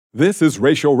This is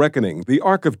Racial Reckoning, the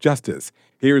Arc of Justice.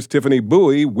 Here's Tiffany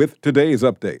Bowie with today's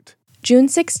update. June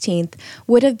 16th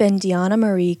would have been Deanna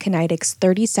Marie Kneidig's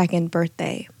 32nd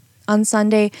birthday. On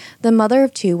Sunday, the mother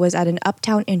of two was at an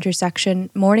uptown intersection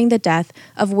mourning the death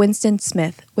of Winston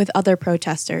Smith with other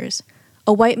protesters.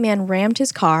 A white man rammed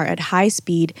his car at high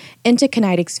speed into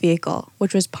Kneidig's vehicle,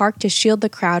 which was parked to shield the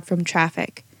crowd from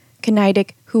traffic.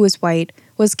 Kneidig, who was white,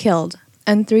 was killed,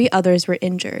 and 3 others were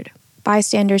injured.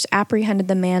 Bystanders apprehended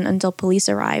the man until police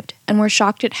arrived and were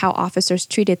shocked at how officers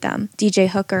treated them. DJ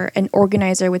Hooker, an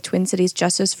organizer with Twin Cities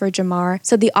Justice for Jamar,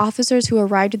 said the officers who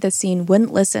arrived at the scene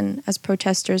wouldn't listen as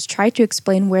protesters tried to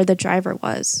explain where the driver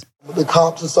was. The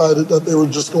cops decided that they were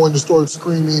just going to start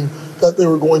screaming that they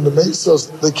were going to mace us.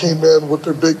 They came in with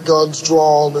their big guns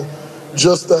drawn, and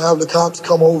just to have the cops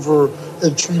come over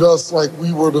and treat us like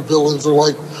we were the villains or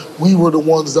like we were the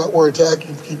ones that were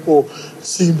attacking people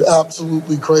seemed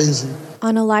absolutely crazy.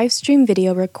 On a live stream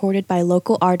video recorded by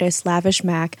local artist Lavish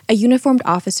Mac, a uniformed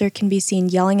officer can be seen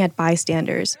yelling at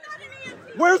bystanders.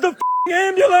 Where's the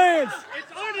ambulance?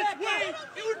 It's on its way.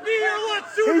 It would be here a lot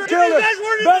sooner. He killed it.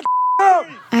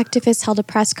 Activists held a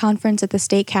press conference at the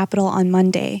state capitol on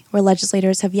Monday, where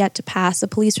legislators have yet to pass a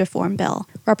police reform bill.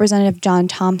 Representative John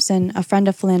Thompson, a friend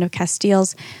of Philando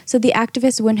Castile's, said the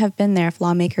activists wouldn't have been there if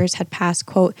lawmakers had passed,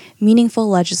 quote, meaningful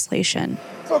legislation.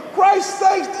 For Christ's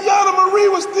sake, Deanna Marie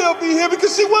would still be here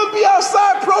because she wouldn't be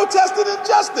outside protesting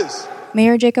injustice.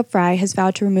 Mayor Jacob Frey has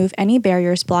vowed to remove any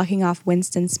barriers blocking off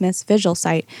Winston Smith's vigil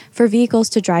site for vehicles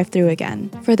to drive through again.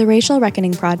 For the Racial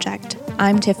Reckoning Project,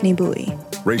 I'm Tiffany Bowie.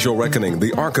 Racial Reckoning,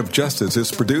 the Arc of Justice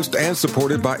is produced and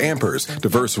supported by Ampers,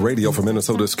 diverse radio for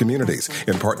Minnesota's communities,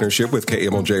 in partnership with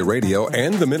KMOJ Radio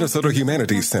and the Minnesota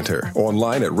Humanities Center.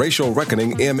 Online at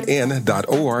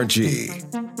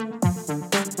racialreckoningmn.org.